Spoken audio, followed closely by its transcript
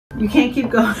You can't keep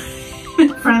going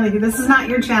in front of you. This is not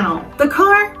your channel. The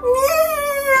car?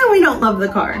 Nah, we don't love the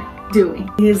car, do we?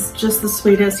 He is just the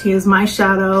sweetest. He is my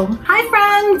shadow. Hi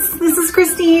friends, this is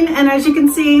Christine, and as you can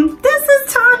see, this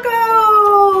is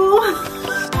Taco.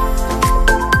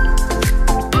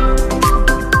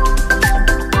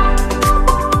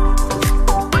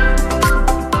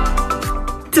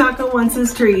 Taco wants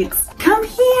his treats. Come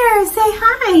here, say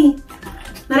hi.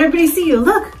 Let everybody see you.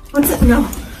 Look, what's it? No.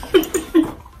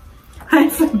 I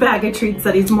have a bag of treats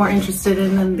that he's more interested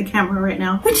in than the camera right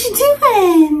now. What you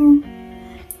doing?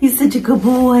 He's such a good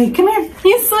boy. Come here.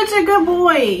 He's such a good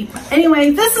boy. Anyway,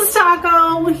 this is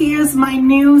Taco. He is my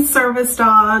new service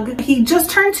dog. He just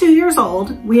turned 2 years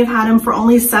old. We have had him for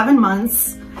only 7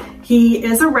 months. He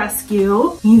is a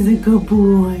rescue. He's a good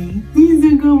boy. He's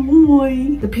a good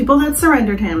boy. The people that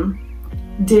surrendered him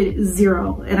did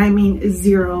zero, and I mean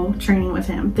zero training with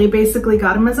him. They basically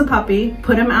got him as a puppy,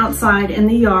 put him outside in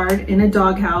the yard in a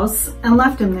doghouse, and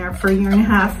left him there for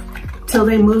 1.5 years till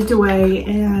they moved away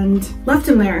and left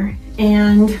him there.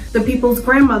 And the people's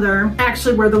grandmother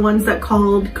actually were the ones that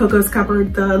called Coco's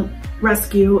Cupboard the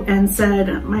rescue and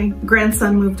said, my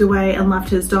grandson moved away and left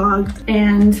his dog.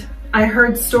 And I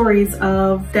heard stories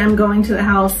of them going to the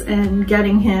house and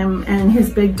getting him and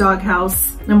his big dog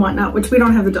house and whatnot, which we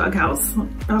don't have the dog house.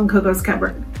 Coco's kept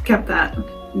that.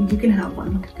 You can have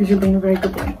one because you're being a very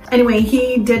good boy. Anyway,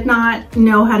 he did not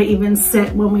know how to even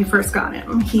sit when we first got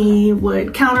him. He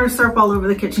would counter surf all over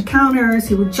the kitchen counters.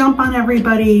 He would jump on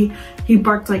everybody. He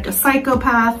barked like a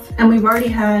psychopath. And we've already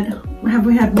had, have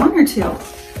we had one or two?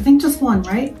 I think just one,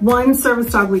 right? One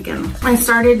service dog weekend. I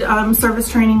started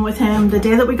service training with him the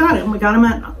day that we got him. We got him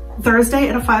at Thursday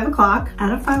at 5 o'clock.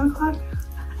 At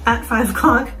 5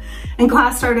 o'clock. And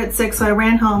class started at 6, so I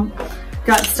ran home,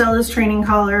 got Stella's training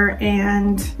collar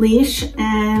and leash,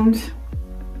 and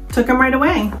took him right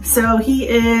away. So he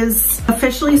is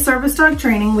officially service dog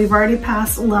training. We've already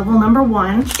passed level number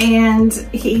 1, and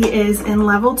he is in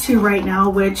level 2 right now,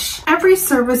 which every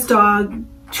service dog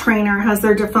trainer has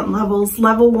their different levels.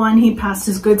 Level 1, he passed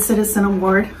his Good Citizen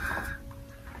Award.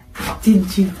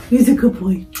 Did you? He's a good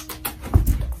boy.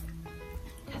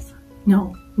 Yes.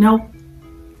 No, no.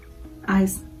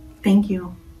 Eyes. Thank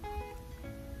you.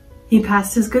 He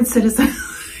passed his Good Citizen.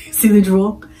 See the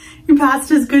drool? He passed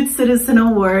his Good Citizen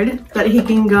Award that he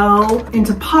can go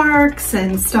into parks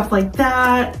and stuff like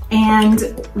that.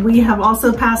 And we have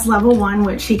also passed level 1,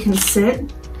 which he can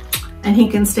sit and he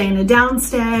can stay in a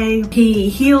downstay. He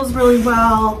heals really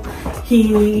well.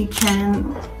 He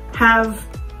can have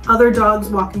other dogs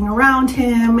walking around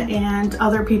him and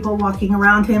other people walking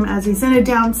around him as he's in a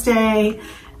downstay.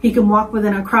 He can walk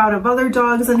within a crowd of other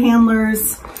dogs and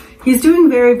handlers. He's doing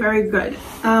very, very good.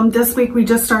 This week we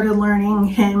just started learning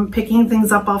him picking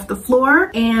things up off the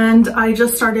floor, and I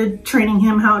just started training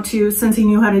him how to, since he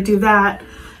knew how to do that,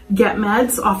 get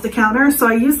meds off the counter. So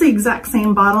I use the exact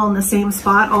same bottle in the same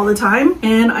spot all the time,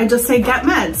 and I just say get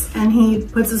meds, and he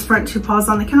puts his front 2 paws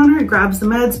on the counter, he grabs the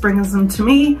meds, brings them to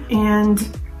me,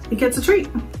 and he gets a treat.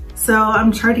 So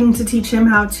I'm trying to teach him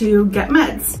how to get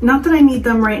meds. Not that I need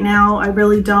them right now, I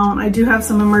really don't. I do have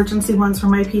some emergency ones for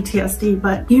my PTSD,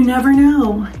 but you never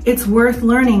know. It's worth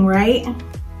learning, right?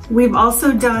 We've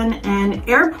also done an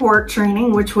airport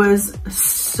training, which was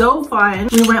so fun.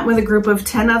 We went with a group of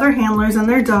 10 other handlers and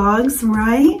their dogs,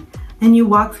 right? And you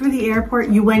walked through the airport.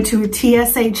 You went to a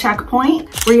TSA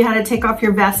checkpoint where you had to take off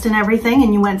your vest and everything,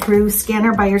 and you went through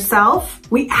scanner by yourself.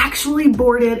 We actually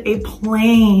boarded a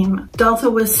plane. Delta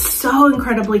was so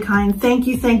incredibly kind. Thank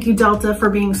you, Delta, for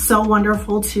being so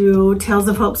wonderful to Tales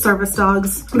of Hope service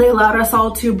dogs. They allowed us all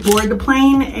to board the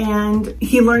plane, and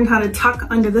he learned how to tuck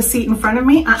under the seat in front of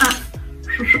me.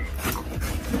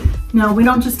 No, we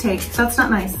don't just take. That's not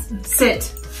nice.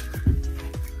 Sit.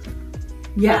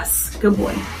 Yes, good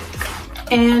boy.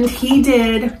 And he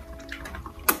did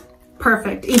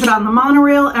perfect. Even on the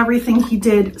monorail, everything he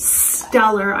did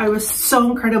stellar. I was so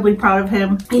incredibly proud of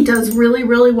him. He does really,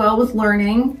 really well with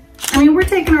learning. I mean, we're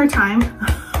taking our time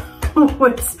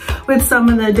with some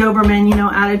of the Doberman, you know,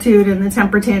 attitude and the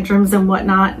temper tantrums and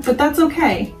whatnot, but that's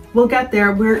okay. We'll get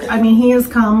there. I mean, he has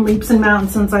come leaps and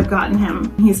bounds since I've gotten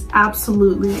him. He's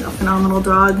absolutely a phenomenal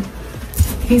dog.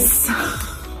 He's so...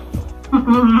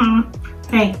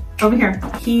 Hey, over here.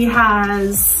 He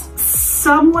has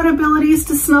somewhat abilities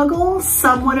to snuggle,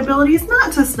 somewhat abilities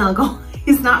not to snuggle.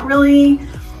 He's not really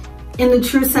in the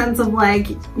true sense of like,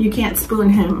 you can't spoon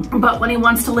him. But when he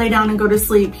wants to lay down and go to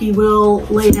sleep, he will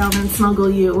lay down and snuggle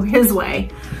you his way,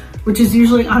 which is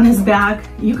usually on his back.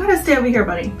 You gotta stay over here,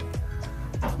 buddy.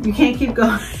 You can't keep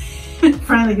going in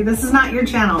front of you. This is not your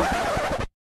channel.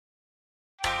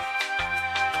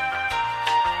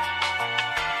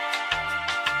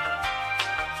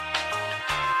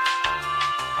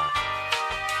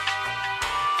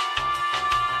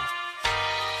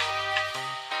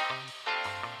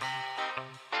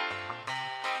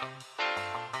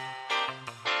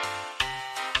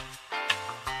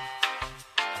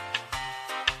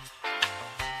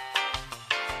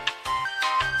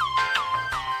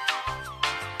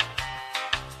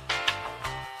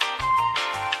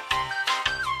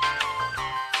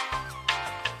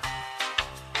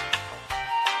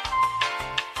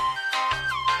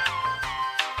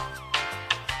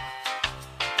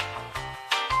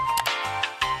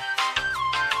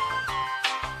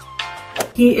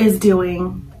 He is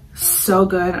doing so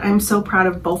good. I'm so proud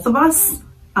of both of us.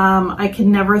 I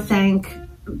can never thank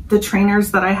the trainers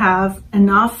that I have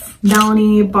enough.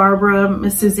 Melanie, Barbara,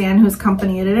 Miss Suzanne, whose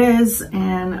company it is,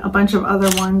 and a bunch of other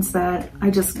ones that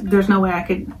there's no way I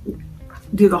could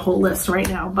do the whole list right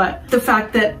now. But the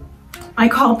fact that I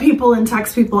call people and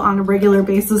text people on a regular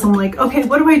basis, I'm like, okay,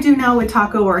 what do I do now with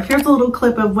Taco? Or here's a little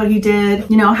clip of what he did.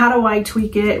 You know, how do I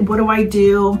tweak it? What do I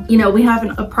do? You know, we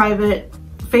have a private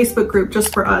Facebook group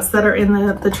just for us that are in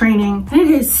the training. And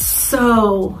it is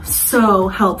so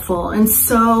helpful and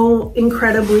so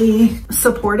incredibly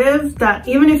supportive that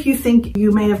even if you think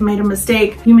you may have made a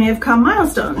mistake, you may have come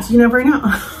milestones. You never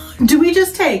know. Do we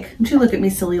just take? Don't you look at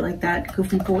me silly like that,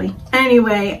 goofy boy.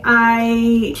 Anyway,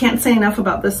 I can't say enough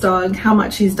about this dog, how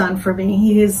much he's done for me.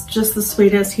 He is just the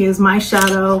sweetest. He is my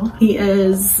shadow. He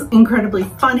is incredibly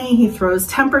funny. He throws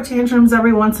temper tantrums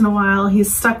every once in a while.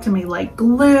 He's stuck to me like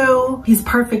glue. He's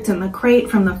perfect in the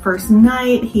crate from the first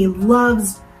night. He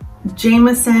loves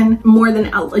Jameson more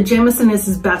than Jameson is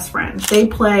his best friend. They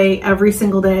play every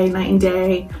single day, night and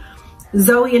day.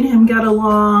 Zoe and him get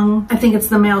along. I think it's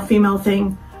the male-female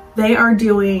thing. They are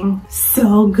doing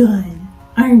so good,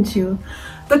 aren't you?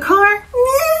 The car,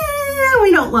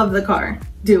 we don't love the car,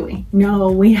 do we?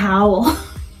 No, we howl,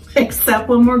 except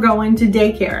when we're going to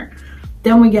daycare.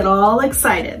 Then we get all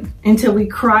excited until we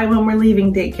cry when we're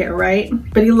leaving daycare, right?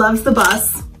 But he loves the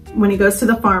bus. When he goes to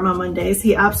the farm on Mondays,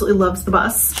 he absolutely loves the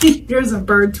bus. There's a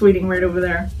bird tweeting right over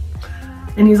there.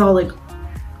 And he's all like,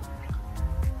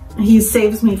 he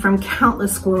saves me from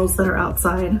countless squirrels that are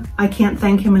outside. I can't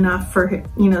thank him enough for,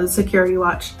 you know, the security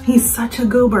watch. He's such a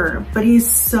goober, but he's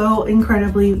so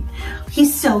incredibly,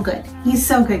 he's so good. He's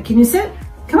so good. Can you sit?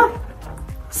 Come on,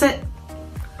 sit.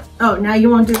 Oh, now you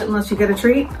won't do it unless you get a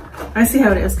treat? I see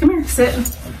how it is. Come here, sit.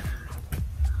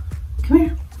 Come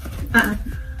here.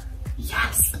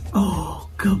 Yes. Oh,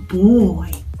 good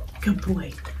boy. Good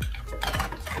boy.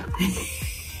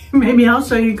 Maybe I'll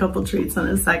show you a couple treats in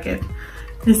a second.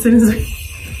 As soon as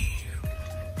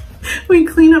we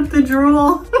clean up the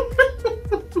drool.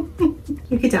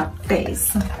 Look at that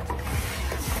face. I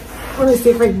want to see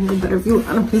if I can get a better view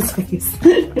on his face.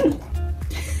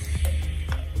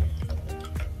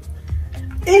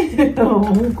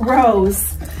 Ew,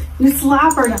 gross. You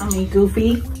slobbered on me,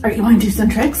 Goofy. All right, you want to do some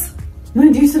tricks? You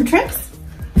want to do some tricks?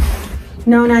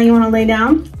 No, now you want to lay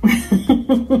down?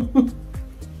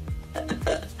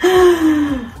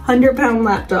 100-pound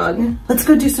lap dog. Let's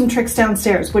go do some tricks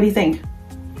downstairs. What do you think?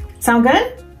 Sound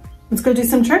good? Let's go do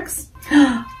some tricks.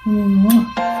 I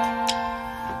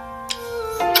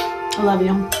love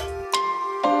you.